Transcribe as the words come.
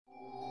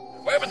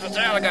weapons for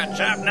sale. I got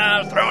chopped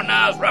knives, throwing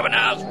knives, rubber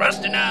knives,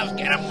 rusty knives.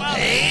 Get them well.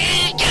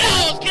 Hey,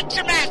 get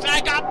your mask.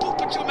 I got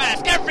Poopachu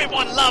mask.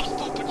 Everyone loves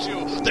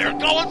Poopachu. They're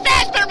going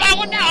faster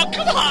about it now.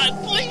 Come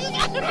on, please.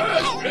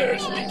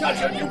 Yes,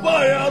 touch it, you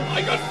buy them.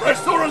 I got fresh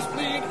Sora's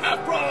spleen,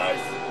 half price.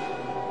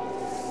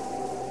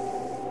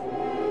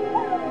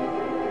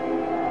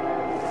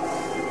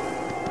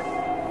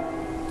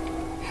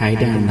 Hey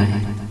down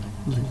there,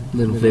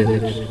 little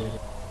village.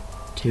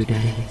 2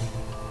 days.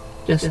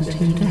 Just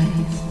 2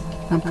 days.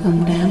 I'm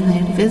coming down there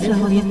to visit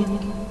all you.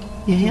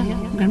 Yeah,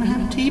 I'm gonna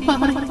have a tea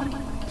party.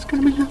 It's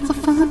gonna be lots of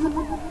fun.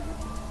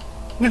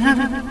 We're gonna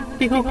have a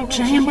big old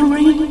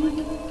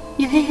jamboree.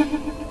 Yeah.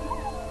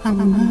 On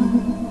the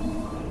moon.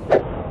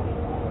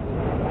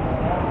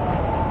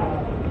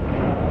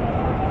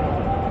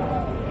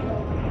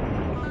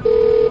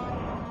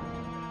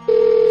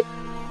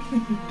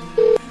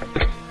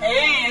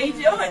 Hey, how you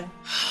doing?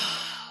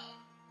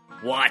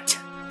 What?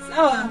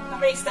 So, how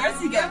many stars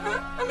did you get, huh?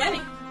 How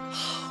many?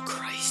 Oh,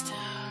 Christ.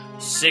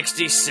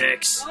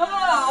 66.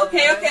 Oh,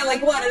 okay,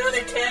 like what,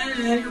 another 10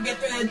 and then you'll get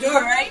through the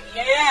door, right?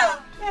 Yeah.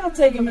 That'll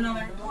take him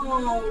another,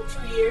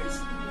 2 years.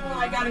 Oh,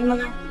 I got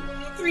another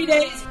 3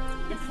 days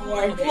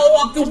before I blow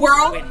up the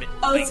world. Wait a minute.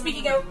 Oh,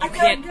 speaking of, I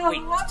can't, gotta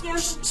wait. go. Love you.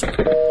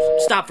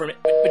 Stop for a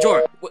minute.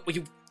 Majora,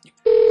 you...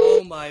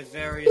 Oh, my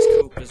various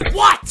Koopas.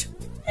 What?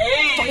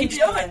 Hey, how you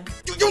doing?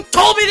 You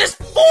told me this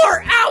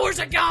 4 hours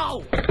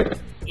ago!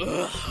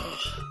 Ugh.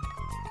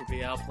 Could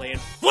be out playing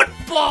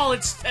football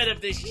instead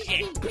of this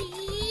shit.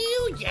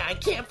 Yeah, I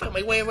can't find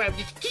my way around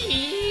this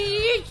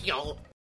key.